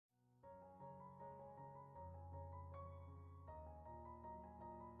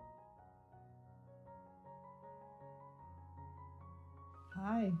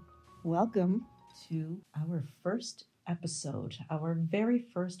Welcome to our first episode, our very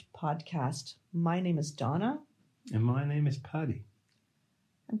first podcast. My name is Donna. And my name is Paddy.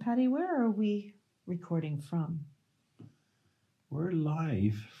 And Paddy, where are we recording from? We're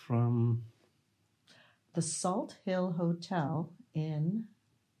live from The Salt Hill Hotel in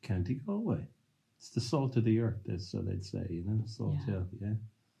County Galway. It's the salt of the earth, so they'd say, Salt Hill, yeah.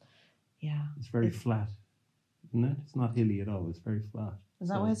 Yeah. It's very flat, isn't it? It's not hilly at all, it's very flat. Is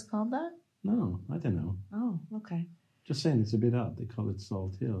that why it's called that? No, I don't know. Oh, okay. Just saying it's a bit odd. They call it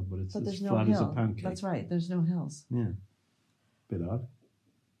Salt Hill, but it's as no flat hill. as a pancake. That's right, there's no hills. Yeah, bit odd.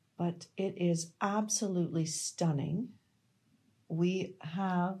 But it is absolutely stunning. We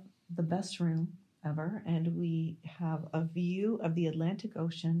have the best room ever, and we have a view of the Atlantic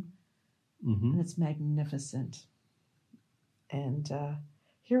Ocean, and it's magnificent. And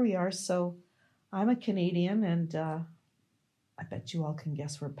here we are. So I'm a Canadian, and I bet you all can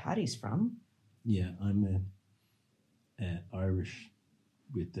guess where Paddy's from. Yeah, I'm Irish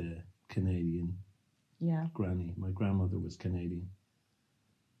with a Canadian granny. My grandmother was Canadian.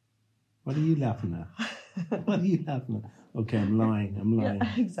 What are you laughing at? What are you laughing at? Okay, I'm lying. Yeah,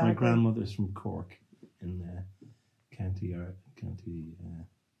 exactly. My grandmother's from Cork in County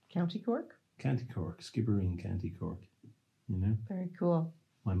Cork? County Cork, Skibbereen, County Cork. Very cool.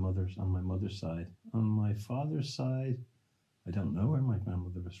 My mother's on my mother's side. On my father's side, I don't know where my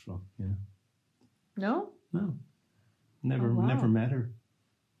grandmother was from. No? No, never met her.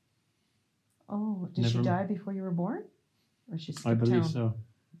 Oh, did she die before you were born, or she skipped I believe town? so.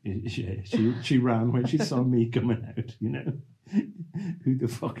 She ran when she saw me coming out. Who the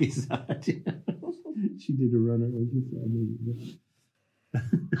fuck is that? She did a runner when she saw me.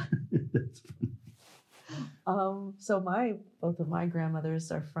 That's funny. So both of my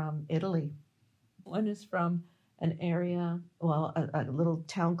grandmothers are from Italy. One is from an area, a little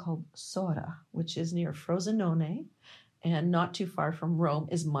town called Sora, which is near Frosinone, and not too far from Rome,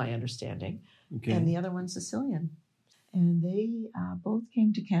 is my understanding. Okay. And the other one's Sicilian. And they both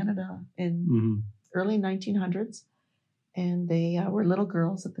came to Canada in early 1900s, and they were little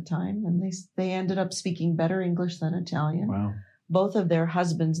girls at the time, and they ended up speaking better English than Italian. Wow. Both of their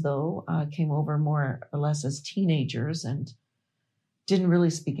husbands, though, came over more or less as teenagers and didn't really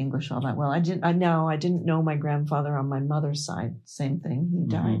speak English all that well. I didn't know my grandfather on my mother's side. Same thing. He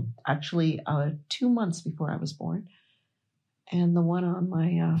died actually 2 months before I was born. And the one on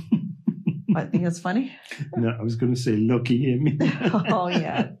my, I think it's funny. No, I was going to say, lucky him. Oh,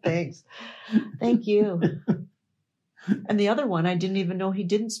 yeah. Thanks. Thank you. And the other one, I didn't even know he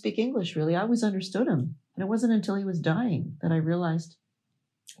didn't speak English, really. I always understood him. And it wasn't until he was dying that I realized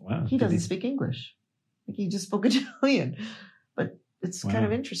he doesn't speak English. Like he just spoke Italian. But it's kind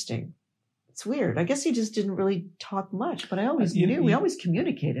of interesting. It's weird. I guess he just didn't really talk much, but I always knew. We always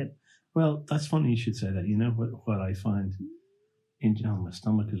communicated. Well, that's funny you should say that. You know what I find, my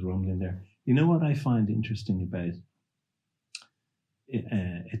stomach is rumbling there. You know what I find interesting about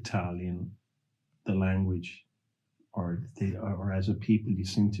Italian, the language, or as a people, you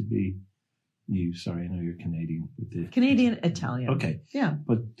seem to be. Sorry, I know you're Canadian. With the Canadian Italian. Okay. Yeah.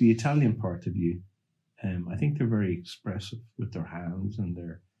 But the Italian part of you, I think they're very expressive with their hands and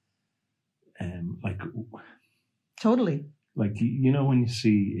their, Totally. Like, when you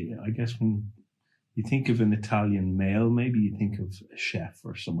see, I guess when you think of an Italian male, maybe you think of a chef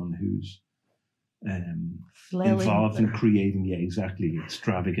or someone who's involved in creating, exactly,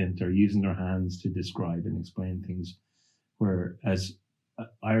 extravagant or using their hands to describe and explain things. Whereas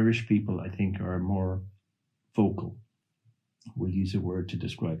Irish people, I think, are more vocal. Will use a word to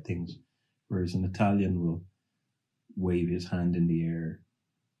describe things, whereas an Italian will wave his hand in the air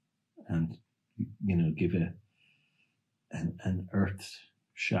and, give an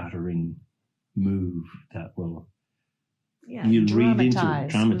earth-shattering move that will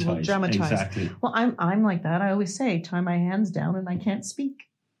dramatize. Dramatize. Exactly. Well, I'm like that. I always say, tie my hands down and I can't speak.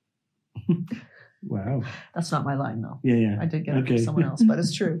 Wow. That's not my line, though. Yeah. I did get it from someone else, but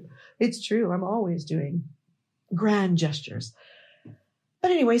it's true. It's true. I'm always doing grand gestures.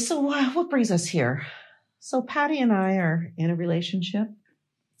 But anyway, so what brings us here? So Paddy and I are in a relationship.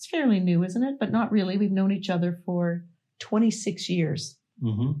 It's fairly new, isn't it? But not really. We've known each other for 26 years.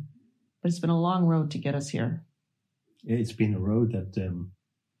 Mm-hmm. But it's been a long road to get us here. It's been a road that,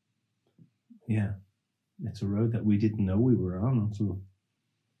 it's a road that we didn't know we were on until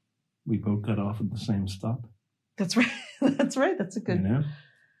we both got off at the same stop. That's right. That's right. That's a good.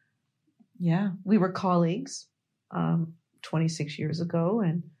 Yeah, we were colleagues 26 years ago,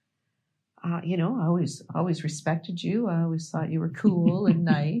 and I always respected you. I always thought you were cool and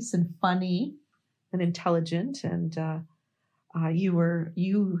nice and funny and intelligent, and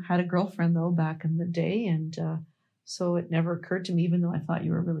You had a girlfriend though back in the day, and so it never occurred to me, even though I thought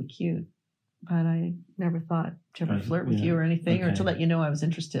you were really cute, but I never thought to ever flirt with you or anything, or to let you know I was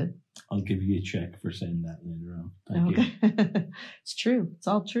interested. I'll give you a check for saying that later on. Thank you. It's true. It's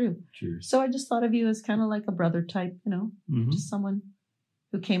all true. Cheers. So I just thought of you as kind of like a brother type, just someone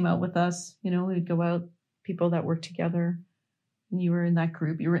who came out with us. We'd go out, people that worked together, and you were in that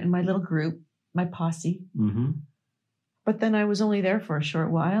group. You were in my little group, my posse. Mm-hmm. But then I was only there for a short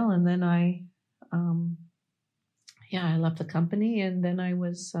while, and then I left the company, and then I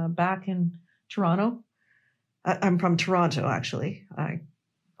was back in Toronto. I'm from Toronto, actually.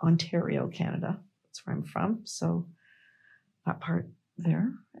 Ontario, Canada. That's where I'm from. So that part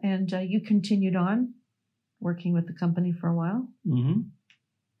there. And you continued on working with the company for a while. Mm-hmm.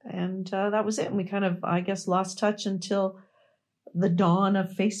 And that was it. And we kind of, I guess, lost touch until the dawn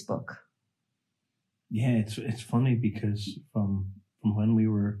of Facebook. Yeah, it's funny because from when we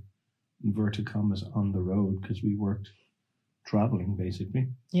were, inverted commas, on the road, because we worked traveling basically.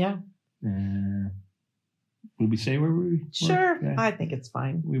 Yeah. Will we say where we worked? Sure. Yeah. I think it's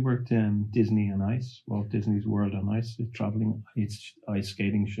fine. We worked Disney on Ice, Walt Disney's World on Ice, a traveling ice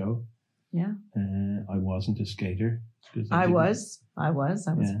skating show. Yeah. I wasn't a skater. I was a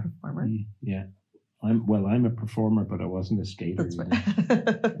performer. Yeah. I'm a performer, but I wasn't a skater. That's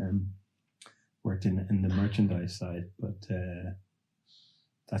right. Worked in the merchandise side, but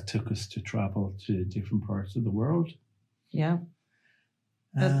that took us to travel to different parts of the world. Yeah.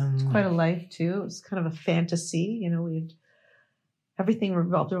 That's quite a life too. It was kind of a fantasy. Everything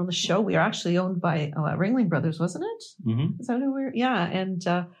revolved around the show. We are actually owned by Ringling Brothers, wasn't it? Mm-hmm. Is that who we're? Yeah. And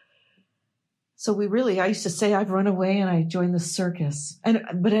so I used to say I've run away and I joined the circus.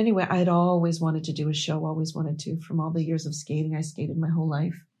 But anyway, I'd always wanted to do a show, always wanted to. From all the years of skating, I skated my whole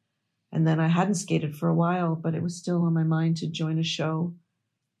life. And then I hadn't skated for a while, but it was still on my mind to join a show.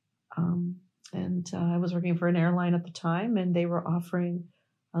 And I was working for an airline at the time, and they were offering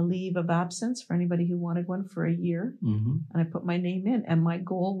a leave of absence for anybody who wanted one for a year. Mm-hmm. And I put my name in, and my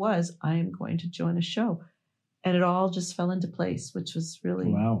goal was I am going to join a show. And it all just fell into place, which was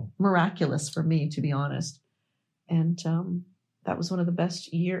really miraculous for me, to be honest. And that was one of the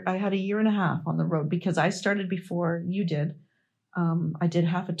best years. I had a year and a half on the road because I started before you did. I did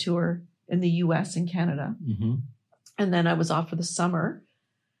half a tour in the U.S. and Canada. Mm-hmm. And then I was off for the summer,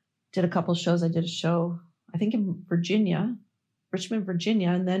 did a couple shows. I did a show, I think in Virginia, Richmond, Virginia.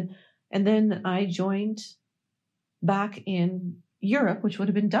 And then I joined back in Europe, which would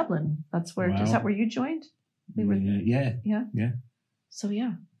have been Dublin. That's where, is that where you joined? Yeah. So,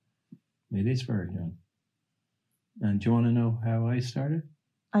 yeah. It is very young. And do you want to know how I started?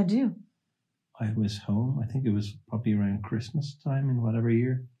 I do. I was home. I think it was probably around Christmas time in whatever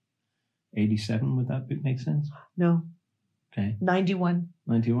year. 87, would that make sense? No. Okay. 91.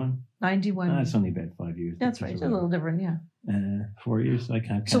 91? 91. That's only about 5 years. That's right. It's a little different, yeah. 4 years, I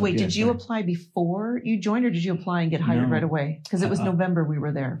can't. So wait, did you apply before you joined, or did you apply and get hired right away? Because it was November we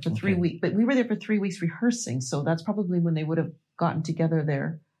were there for 3 weeks. But we were there for 3 weeks rehearsing, so that's probably when they would have gotten together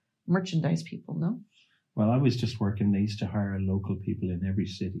their merchandise people, no? Well, I was just working. They used to hire local people in every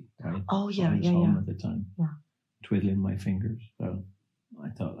city, right? Oh, yeah, I was home at the time, twiddling my fingers. So I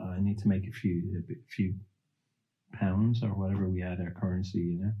thought I need to make a few pounds or whatever we had our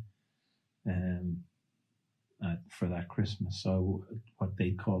currency, for that Christmas. So what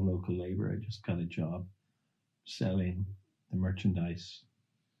they call local labor, I just got a job selling the merchandise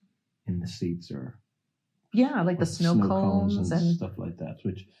in the seats or like the snow cones and stuff like that.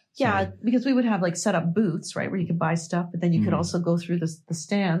 Because we would have like set up booths, right, where you could buy stuff, but then you could also go through the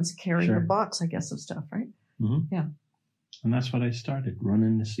stands carrying the box, I guess, of stuff, right? Mm-hmm. Yeah. And that's what I started,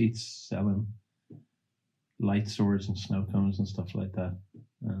 running the seats, selling light swords and snow cones and stuff like that.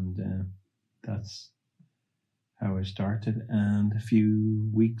 And that's how I started. And a few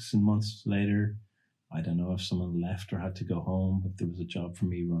weeks and months later, I don't know if someone left or had to go home, but there was a job for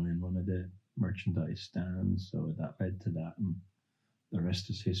me running one of the merchandise stands. So that led to that. And the rest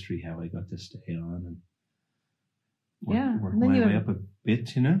is history, how I got to stay on and work my way up a bit,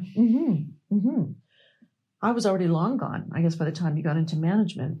 Mm-hmm. Mm-hmm. I was already long gone, I guess, by the time you got into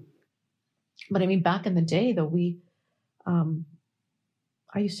management. But I mean, back in the day, though,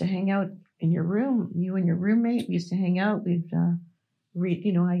 I used to hang out in your room, you and your roommate. We used to hang out. We'd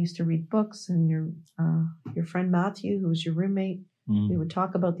read, I used to read books, and your friend Matthew, who was your roommate, we would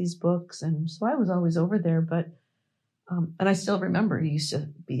talk about these books. And so I was always over there, but, and I still remember you used to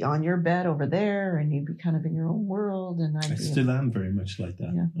be on your bed over there, and you'd be kind of in your own world. And I still am very much like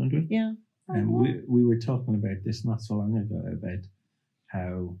that, aren't we? Yeah. And we were talking about this not so long ago, about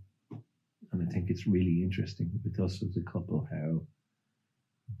how And I think it's really interesting with us as a couple how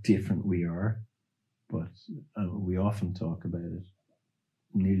different we are, but we often talk about it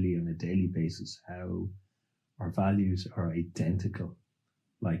nearly on a daily basis, how our values are identical.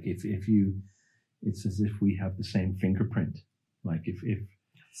 Like if you, it's as if we have the same fingerprint. Like if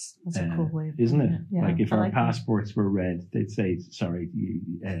That's a cool way of isn't putting it? Yeah, like if I our like passports were red, they'd say, sorry,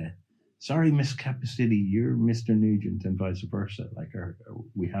 sorry, Miss Capacity, you're Mr. Nugent, and vice versa. Like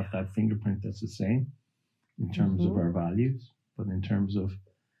we have that fingerprint that's the same in terms of our values, but in terms of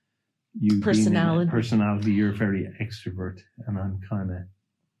you personality, you're a very extrovert, and I'm kind of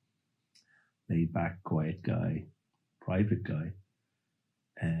laid back, quiet guy, private guy.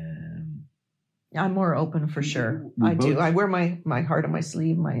 I'm more open for sure. I do. I wear my heart on my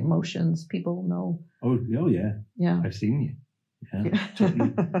sleeve, my emotions. People know. Oh yeah. Yeah. I've seen you. Yeah.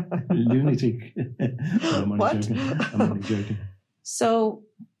 Totally lunatic. I'm only joking. So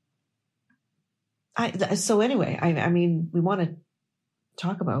anyway, I mean, we want to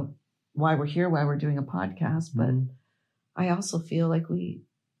talk about why we're here, why we're doing a podcast, but I also feel like we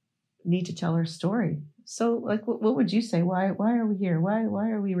need to tell our story. So, like, what would you say? Why are we here? Why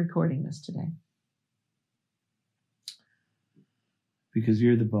are we recording this today? Because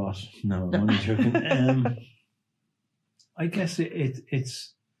you're the boss. No, I'm only joking. I guess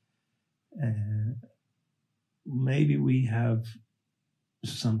it's maybe we have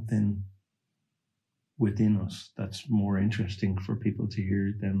something within us that's more interesting for people to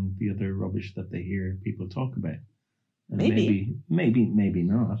hear than the other rubbish that they hear people talk about. And maybe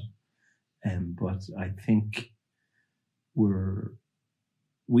not. But I think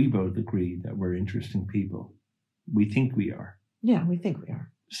we both agree that we're interesting people. We think we are. Yeah, we think we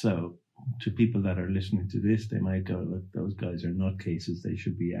are. So to people that are listening to this, they might go, look, those guys are nutcases. They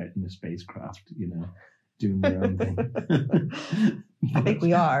should be out in a spacecraft, doing their own thing. I think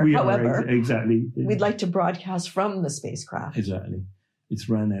we are. However, exactly. We'd like to broadcast from the spacecraft. Exactly. It's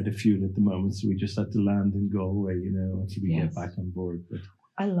run out of fuel at the moment, so we just had to land in Galway, until we get back on board. But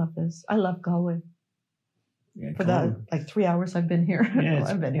I love this. I love Galway. Yeah, for the 3 hours I've been here. Yeah,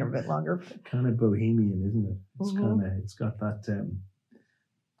 I've been here a bit longer. Kind of bohemian, isn't it? It's it's got that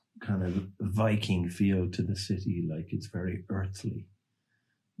kind of Viking feel to the city. Like it's very earthly.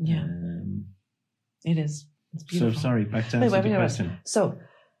 Yeah, it is. It's beautiful. So sorry, back to answer the question. So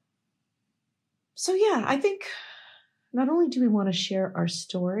yeah, I think not only do we want to share our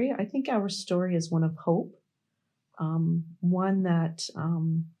story, I think our story is one of hope. One that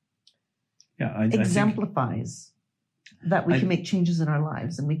exemplifies that we can make changes in our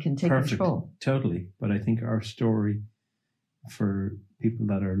lives and we can take control. Totally. But I think our story, for people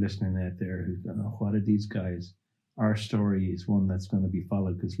that are listening out there who don't know, what are these guys? Our story is one that's going to be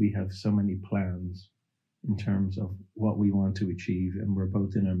followed because we have so many plans in terms of what we want to achieve. And we're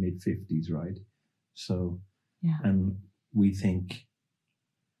both in our mid-50s, right? So, and we think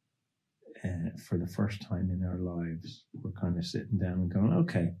for the first time in our lives, we're kind of sitting down and going,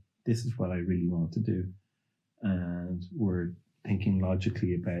 okay, this is what I really want to do. And we're thinking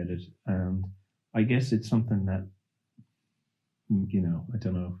logically about it. And I guess it's something that, I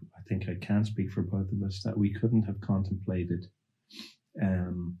don't know, I think I can speak for both of us, that we couldn't have contemplated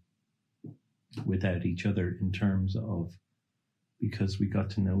without each other, in terms of, because we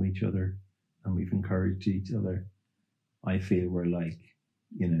got to know each other and we've encouraged each other. I feel we're like,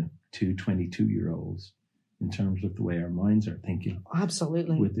 two 22-year-olds in terms of the way our minds are thinking.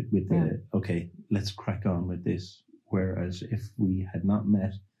 Absolutely. Okay, let's crack on with this. Whereas if we had not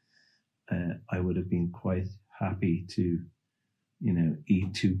met, I would have been quite happy to,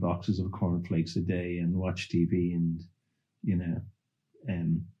 eat 2 boxes of cornflakes a day and watch TV and,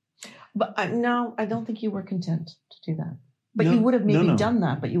 But no, I don't think you were content to do that. But you would have maybe done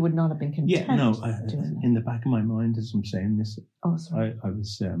that, but you would not have been content. Yeah, no. In the back of my mind, as I'm saying this, sorry.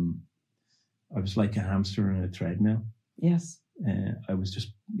 I was like a hamster in a treadmill. Yes. I was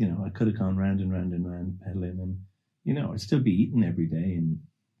just, I could have gone round and round and round pedaling, and I'd still be eating every day and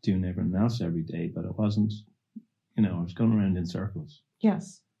doing everything else every day, but it wasn't. I was going around in circles.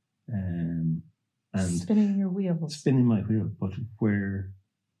 Yes. And spinning your wheels. Spinning my wheel, but where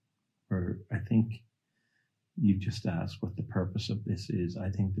I think. You just asked what the purpose of this is. I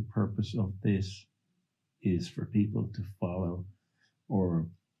think the purpose of this is for people to follow, or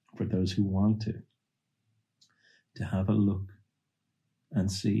for those who want to have a look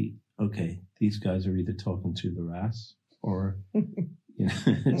and see, okay, these guys are either talking to their ass or,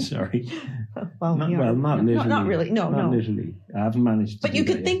 sorry. Not literally. Not really. No. Literally. I haven't managed to. But you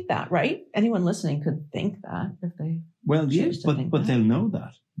could think that, right? Anyone listening could think that if they. Well, yes, but they'll know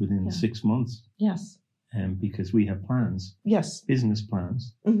that within 6 months. Yes. Because we have plans. Yes. Business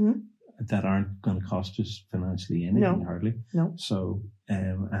plans. Mm-hmm. that aren't going to cost us financially anything, No. hardly. No. So,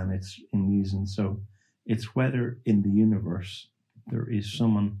 and it's in using. So it's whether in the universe there is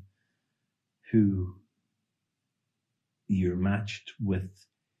someone who you're matched with,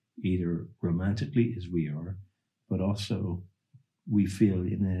 either romantically as we are, but also we feel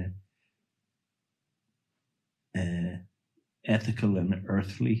in a ethical and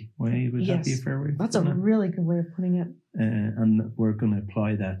earthly way. Would that be a fair way? That's a really good way of putting it. And we're going to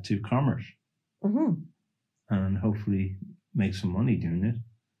apply that to commerce, and hopefully make some money doing it.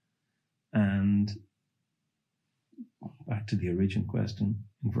 And back to the original question,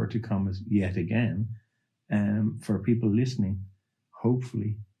 inverted commas, yet again, for people listening,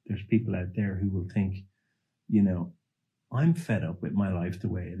 hopefully there's people out there who will think, you know, I'm fed up with my life the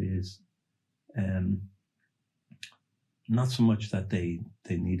way it is. Not so much that they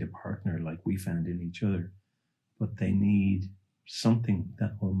need a partner like we found in each other, but they need something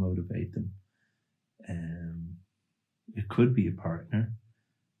that will motivate them. It could be a partner.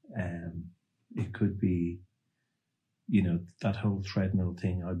 It could be, you know, that whole treadmill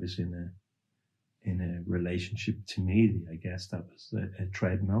thing. I was in a relationship. To me, I guess that was a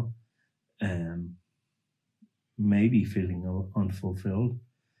treadmill. Maybe feeling unfulfilled.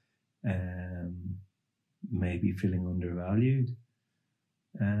 Maybe feeling undervalued.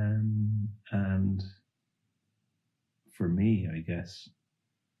 And for me, I guess,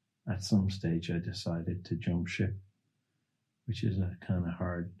 at some stage I decided to jump ship, which is a kind of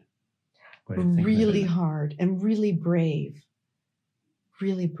hard way of thinking. Really hard and really brave.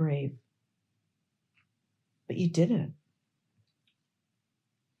 Really brave. But you did it.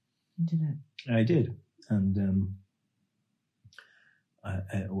 You did it. I did. And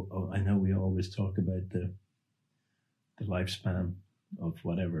I know we always talk about the lifespan of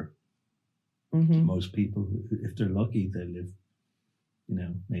whatever. Most people, if they're lucky, they live, you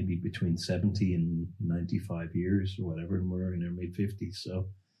know, maybe between 70 and 95 years or whatever, and we're in our mid-50s. So,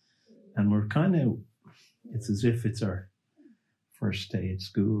 and we're kind of, it's as if it's our first day at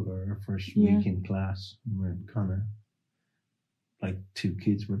school or our first week in class. And we're kind of like two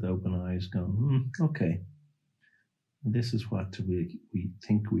kids with open eyes going, okay, this is what we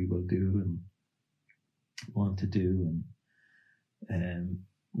think we will do and want to do. And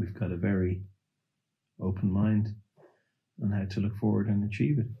we've got a very open mind on how to look forward and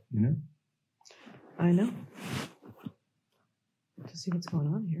achieve it, you know? I know. To see what's going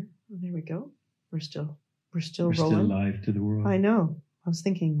on here. Oh, there we go. We're still rolling. Still alive to the world. I know. I was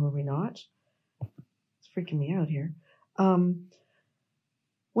thinking, were we not? It's freaking me out here.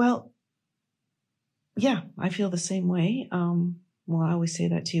 Well, yeah, I feel the same way. Well, I always say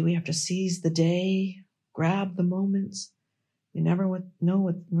that too. We have to seize the day, grab the moments. We never know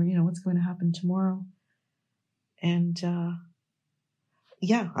what's going to happen tomorrow. And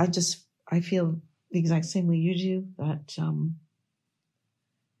yeah, I feel the exact same way you do, that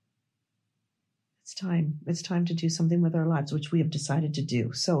it's time to do something with our lives, which we have decided to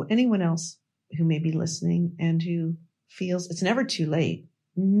do. So anyone else who may be listening and who feels it's never too late,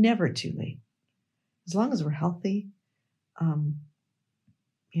 as long as we're healthy,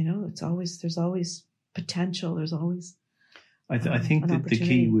 you know, there's always potential. There's always I think that the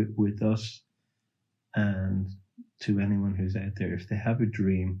key with us and to anyone who's out there, if they have a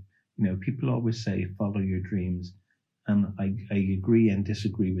dream, you know, people always say, follow your dreams. And I agree and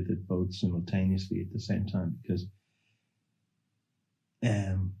disagree with it both simultaneously at the same time, because,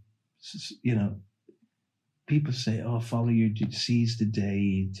 you know, people say, oh, seize the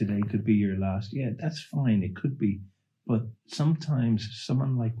day. Today could be your last. Yeah, that's fine. It could be. But sometimes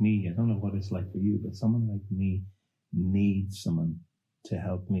someone like me, I don't know what it's like for you, but someone like me needs someone to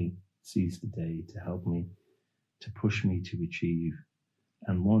help me seize the day, to help me, to push me to achieve.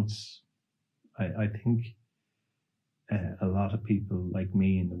 And once, I think a lot of people like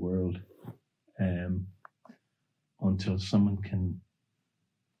me in the world, until someone can,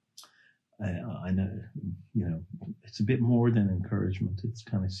 I know, you know, it's a bit more than encouragement. It's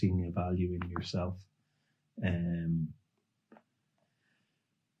kind of seeing a value in yourself.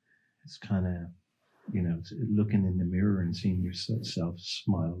 It's kind of, you know, looking in the mirror and seeing yourself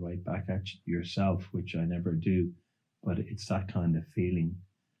smile right back at yourself, which I never do. But it's that kind of feeling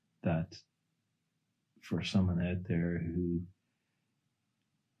that for someone out there who,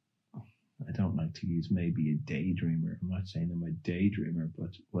 I don't like to use maybe a daydreamer. I'm not saying I'm a daydreamer,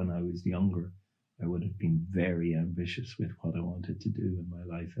 but when I was younger, I would have been very ambitious with what I wanted to do in my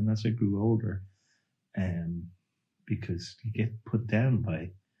life. And as I grew older, because you get put down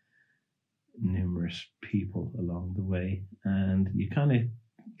by numerous people along the way, and you kind of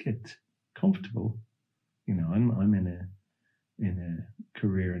get comfortable. You know, I'm in in a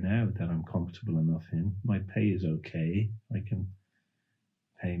career now that I'm comfortable enough in. My pay is okay. I can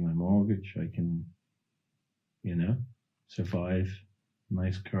pay my mortgage. I can, survive.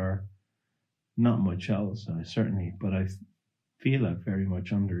 Nice car. Not much else, but I feel I've very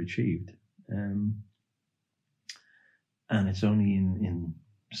much underachieved. And it's only in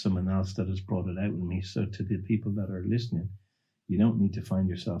someone else that has brought it out in me. So to the people that are listening, you don't need to find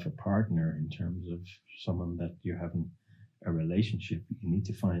yourself a partner in terms of someone that you're having a relationship. You need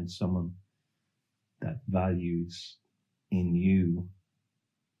to find someone that values in you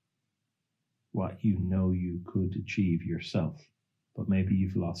what you know you could achieve yourself, but maybe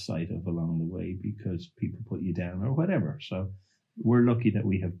you've lost sight of along the way because people put you down or whatever. So we're lucky that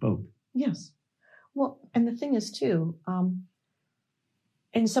we have both. Yes. Well, and the thing is too,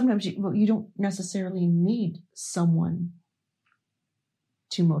 and sometimes you don't necessarily need someone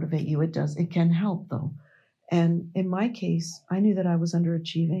to motivate you. It can help though. And in my case, I knew that I was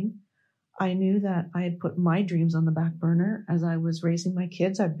underachieving. I knew that I had put my dreams on the back burner as I was raising my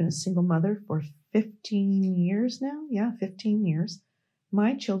kids. I've been a single mother for 15 years now. Yeah, 15 years.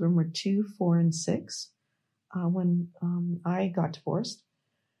 My children were 2, 4, and 6 when I got divorced.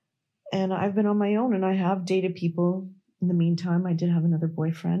 And I've been on my own, and I have dated people in the meantime. I did have another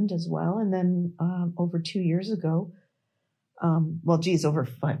boyfriend as well. And then over 2 years ago, over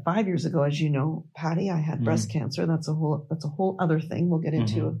 5 years ago, as you know, Patty, I had breast cancer. That's a whole other thing we'll get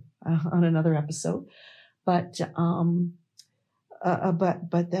into on another episode. But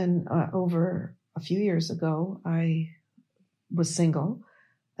then over a few years ago, I was single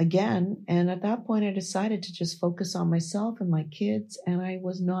again. And at that point, I decided to just focus on myself and my kids. And I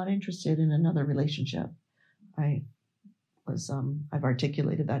was not interested in another relationship. I've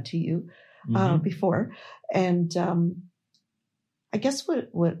articulated that to you before. And I guess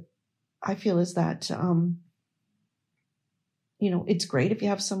what I feel is that, it's great if you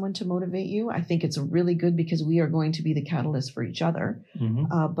have someone to motivate you. I think it's really good because we are going to be the catalyst for each other.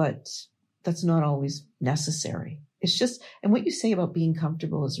 But that's not always necessary. It's just, and what you say about being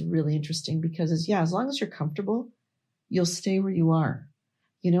comfortable is really interesting because as long as you're comfortable, you'll stay where you are.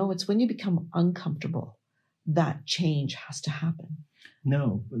 It's when you become uncomfortable that change has to happen.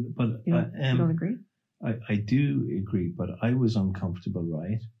 No, but you don't agree? I do agree, but I was uncomfortable,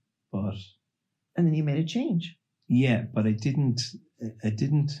 right? And then you made a change. Yeah, but I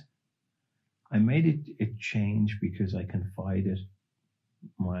made a change because I confided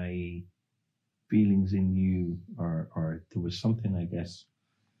my feelings in you, or there was something, I guess.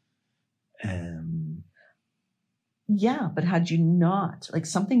 Yeah, but had you not, like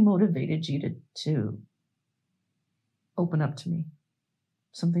something motivated you to open up to me?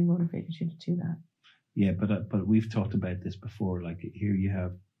 Something motivated you to do that? Yeah, but we've talked about this before. Like here you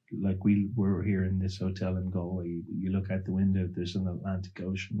have, like we were here in this hotel in Galway. You look out the window, there's an Atlantic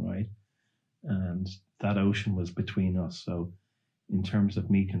Ocean, right? And that ocean was between us. So in terms of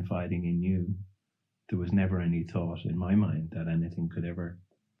me confiding in you, there was never any thought in my mind that anything could ever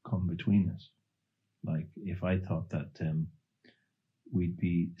come between us. Like if I thought that we'd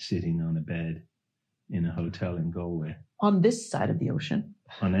be sitting on a bed in a hotel in Galway. On this side of the ocean.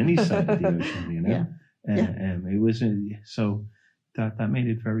 On any side of the ocean, Yeah. It was so that made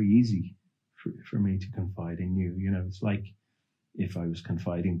it very easy for me to confide in you. It's like if I was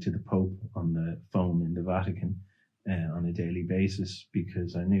confiding to the Pope on the phone in the Vatican on a daily basis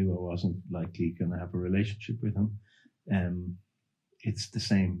because I knew I wasn't likely going to have a relationship with him. It's the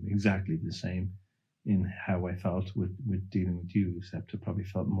same, exactly the same in how I felt with dealing with you, except I probably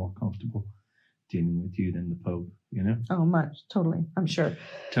felt more comfortable dealing with you than the Pope, Oh, much. Totally. I'm sure.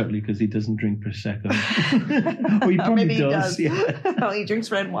 Totally, because he doesn't drink Prosecco. Oh, he probably Maybe does. He does. Yeah. No, he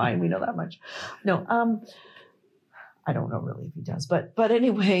drinks red wine. We know that much. No, I don't know really if he does, but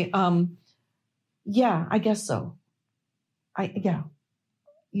anyway, yeah, I guess so.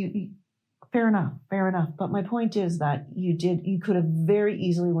 You fair enough. But my point is that you could have very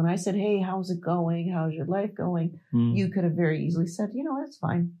easily, when I said, hey, how's it going? How's your life going? You could have very easily said, it's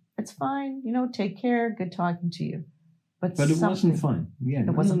fine. It's fine. Take care. Good talking to you. But it wasn't fine. Yeah,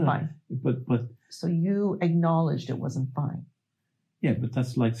 it wasn't fine. But so you acknowledged it wasn't fine. Yeah, but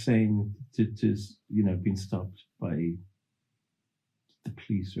that's like saying to being stopped by the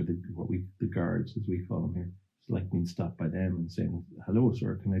police or the guards, as we call them here. It's like being stopped by them and saying, "Hello,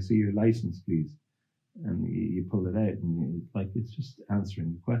 sir, can I see your license, please?" And you pull it out, and it's just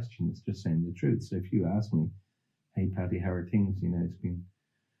answering the question. It's just saying the truth. So if you ask me, "Hey, Patty, how are things?" It's been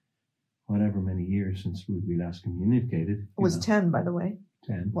whatever many years since we last communicated. It was 10, by the way.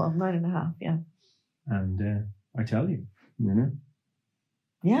 10. Well, 9.5, yeah. And I tell you,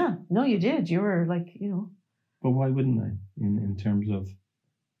 Yeah, no, you did. You were like, But why wouldn't I? In terms of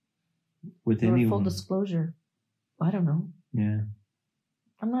with Or full anyone? disclosure. I don't know. Yeah.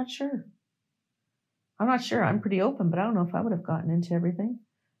 I'm not sure. I'm pretty open, but I don't know if I would have gotten into everything.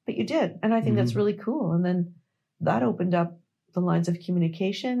 But you did. And I think that's really cool. And then that opened up the lines of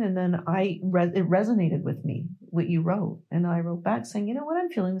communication. And then it resonated with me, what you wrote. And I wrote back saying, you know what, I'm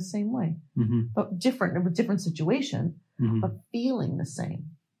feeling the same way. But different situation, but feeling the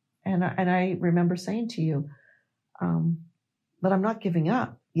same. And I remember saying to you, but I'm not giving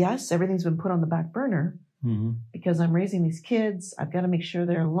up. Yes, everything's been put on the back burner because I'm raising these kids. I've got to make sure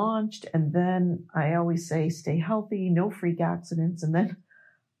they're launched. And then I always say, stay healthy, no freak accidents. And then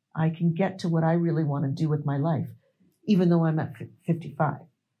I can get to what I really want to do with my life, even though I'm at 55.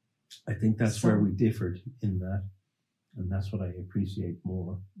 I think that's where we differed in that. And that's what I appreciate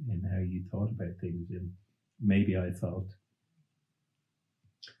more in how you thought about things. And maybe I thought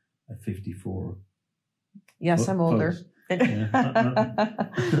at 54. Yes, I'm older. Yeah,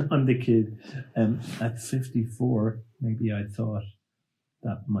 I'm the kid. At 54, maybe I thought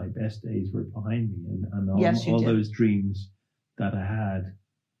that my best days were behind me. And all those dreams that I had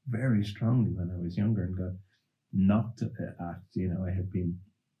very strongly when I was younger and got knocked at. I had been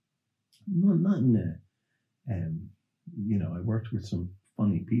not in a, I worked with some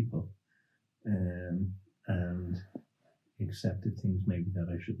funny people and accepted things maybe that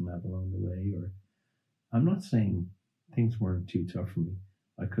I shouldn't have along the way. Or I'm not saying things weren't too tough for me.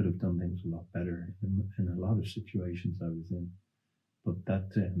 I could have done things a lot better in a lot of situations I was in. But that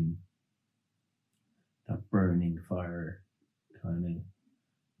burning fire kind of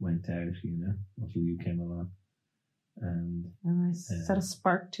went out, until you came along. And I set a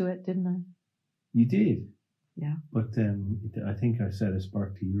spark to it, didn't I? You did. Yeah. But I think I set a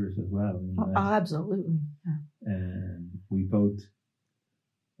spark to yours as well. Absolutely. Yeah. We both,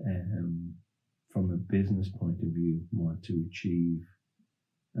 from a business point of view, want to achieve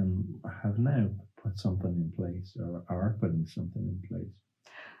and have now put something in place or are putting something in place.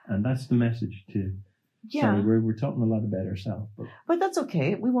 And that's the message to... Yeah. Sorry, we're talking a lot about ourselves. But that's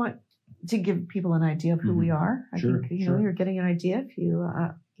okay. We want to give people an idea of who we are. I think, you're getting an idea if you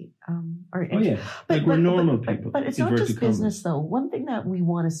are interested. But we're normal people. But it's not just business, though. One thing that we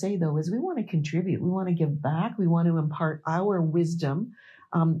want to say, though, is we want to contribute. We want to give back. We want to impart our wisdom,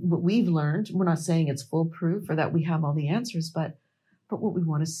 what we've learned. We're not saying it's foolproof or that we have all the answers, but what we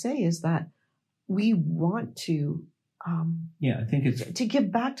want to say is that we want to... I think it's... To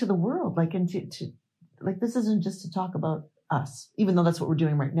give back to the world, this isn't just to talk about us, even though that's what we're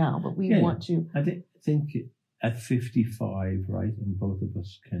doing right now, but we want to... I think at 55, right, and both of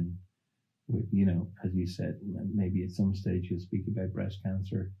us can, as you said, maybe at some stage you'll speak about breast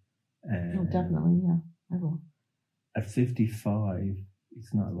cancer. Definitely, yeah, I will. At 55,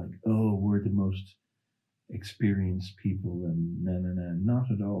 it's not like, we're the most experienced people, and no, not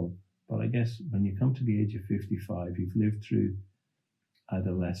at all. But I guess when you come to the age of 55, you've lived through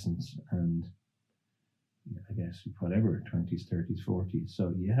adolescence and I guess whatever, 20s, 30s, 40s.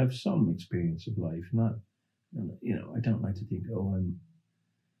 So you have some experience of life. Not, I don't like to think, I'm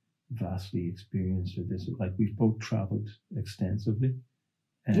vastly experienced or this. Like we've both traveled extensively.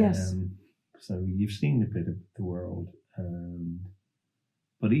 Yes. So you've seen a bit of the world.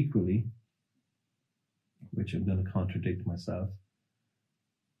 But equally, which I'm going to contradict myself,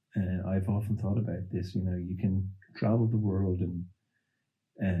 I've often thought about this, you can travel the world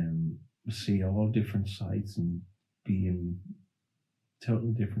and see all different sites and be in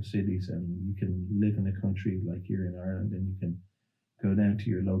totally different cities, and you can live in a country like you're in Ireland and you can go down to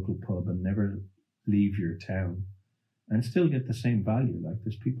your local pub and never leave your town and still get the same value. Like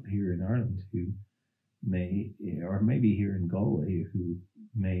there's people here in Ireland who or maybe here in Galway, who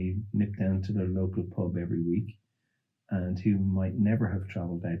may nip down to their local pub every week and who might never have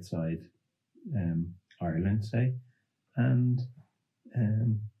travelled outside Ireland, say. And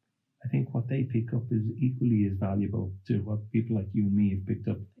I think what they pick up is equally as valuable to what people like you and me have picked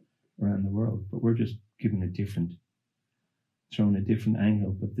up around the world. But we're just throwing a different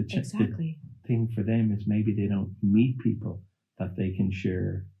angle. But the thing for them is maybe they don't meet people that they can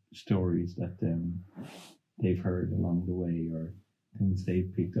share stories that they've heard along the way or things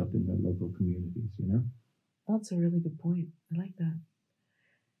they've picked up in their local communities, That's a really good point. I like that.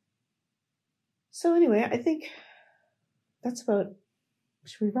 So anyway, I think that's about...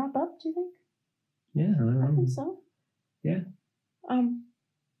 Should we wrap up, do you think? Yeah, I think so. Yeah.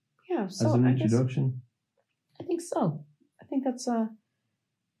 Yeah. So as an introduction. I think so. I think that's a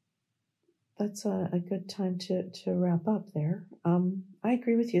good time to wrap up there. I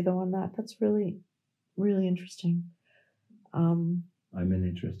agree with you though on that. That's really, really interesting. I'm an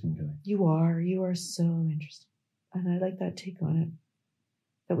interesting guy. You are so interesting. And I like that take on it.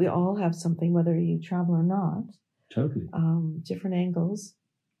 That we all have something, whether you travel or not. Totally. Different angles.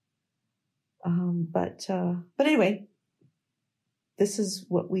 But anyway, this is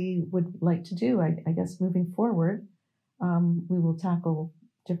what we would like to do. I guess moving forward, we will tackle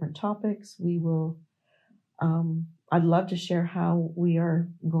different topics. We will. I'd love to share how we are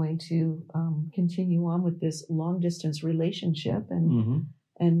going to continue on with this long distance relationship, and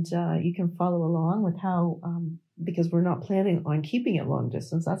you can follow along with how, because we're not planning on keeping it long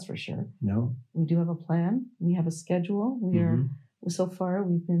distance, that's for sure. No, we do have a plan. We have a schedule. So far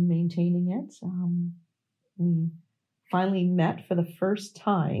we've been maintaining it. We finally met for the first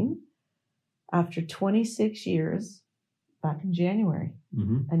time after 26 years back in January,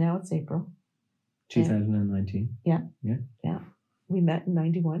 and now it's April. 2019. Yeah. We met in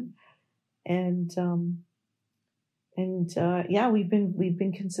 91, and we've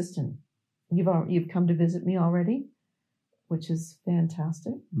been consistent. You've come to visit me already, which is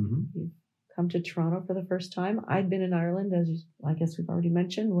fantastic. You've come to Toronto for the first time. I'd been in Ireland, as I guess we've already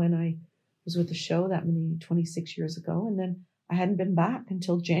mentioned, when I was with the show that many 26 years ago, and then I hadn't been back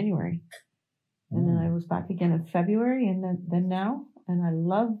until January, and then I was back again in February, and then now, and I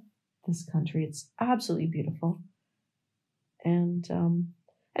love this country. It's absolutely beautiful. And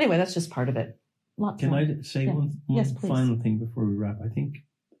anyway, that's just part of it. Can I say one final thing before we wrap? I think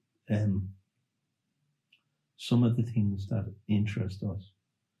some of the things that interest us,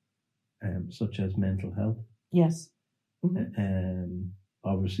 such as mental health. Yes.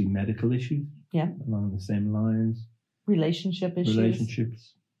 Obviously medical issues. Yeah. Along the same lines. Relationships,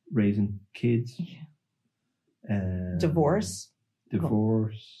 raising kids. Yeah. Divorce.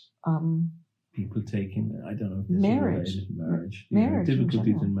 People taking, I don't know if this marriage. Is marriage. Marriage.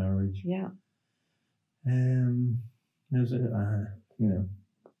 Difficulties in marriage. Yeah. There's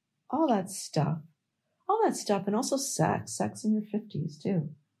all that stuff, and also sex in your 50s too. I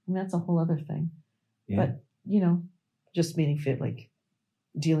mean, that's a whole other thing. Yeah. But just meaning fit, like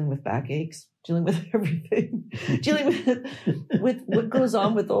dealing with backaches, dealing with everything, dealing with what goes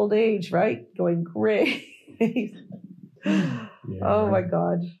on with old age, right? Going gray. Yeah. Oh my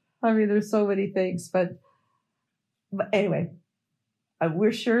God. I mean, there's so many things, but anyway,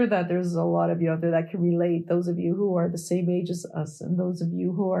 we're sure that there's a lot of you out there that can relate. Those of you who are the same age as us, and those of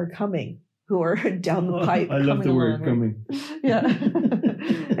you who are who are down the pipe. I love the word coming. Yeah.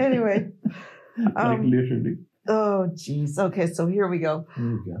 Anyway. Like literally. Oh, geez. Okay. So here we go.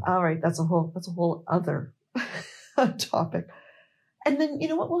 All right. That's a whole other topic. And then, you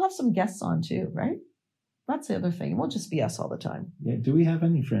know what? We'll have some guests on too, right? That's the other thing. It won't just be us all the time. Yeah. Do we have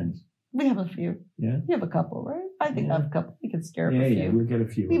any friends? We have a few. Yeah. We have a couple, right? I think I have a couple. We can scare up a few. Yeah, we'll get a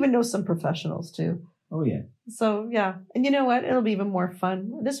few. We even know some professionals too. Oh, yeah. So, yeah. And you know what? It'll be even more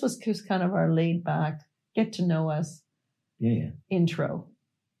fun. This was just kind of our laid back, get to know us intro.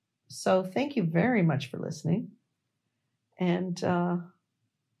 So thank you very much for listening. And,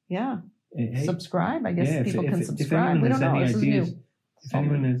 subscribe. I guess people can subscribe. We don't know. This is new. If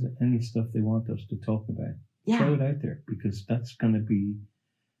anyone has any stuff they want us to talk about, throw it out there, because that's going to be,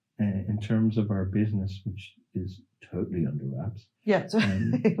 in terms of our business, which is totally under wraps. Yeah,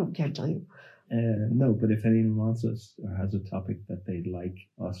 can't tell you. No, but if anyone wants us or has a topic that they'd like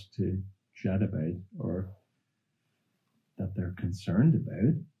us to chat about or that they're concerned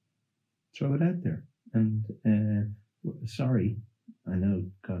about, throw it out there. And sorry, I know,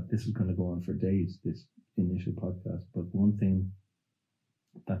 God, this is going to go on for days, this initial podcast, but one thing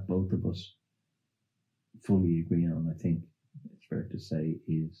that both of us fully agree on, I think it's fair to say,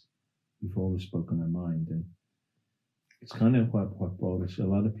 is we've always spoken our mind. And it's kind of what brought us. A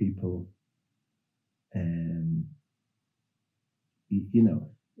lot of people,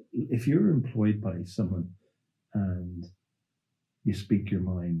 if you're employed by someone and you speak your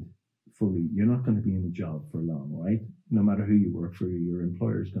mind fully, you're not going to be in a job for long, right? No matter who you work for, your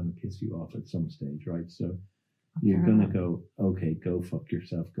employer is going to piss you off at some stage, right? So you're going to go, okay, go fuck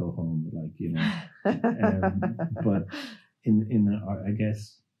yourself, go home, but I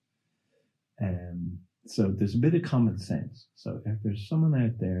guess, so there's a bit of common sense. So if there's someone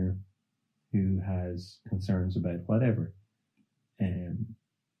out there who has concerns about whatever, I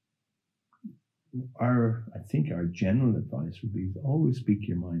think our general advice would be to always speak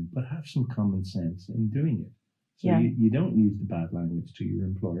your mind, but have some common sense in doing it. So you don't use the bad language to your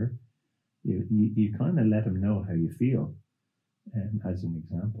employer. You kind of let them know how you feel, as an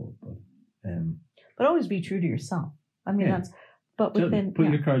example. But always be true to yourself. I mean, but within... Put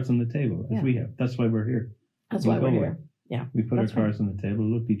your cards on the table, as we have. That's why we're here. That's why we're here. Yeah. We put our cards on the table,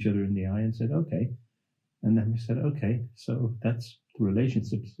 looked each other in the eye and said, okay. And then we said, okay, so that's the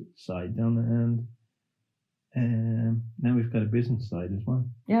relationship side done. And Now we've got a business side as well.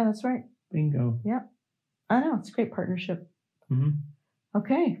 Yeah, that's right. Bingo. I know, it's a great partnership. Mm-hmm.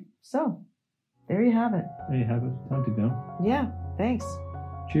 Okay, so there you have it. There you have it. Time to go. Yeah, thanks.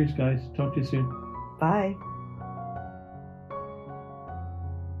 Cheers, guys. Talk to you soon. Bye.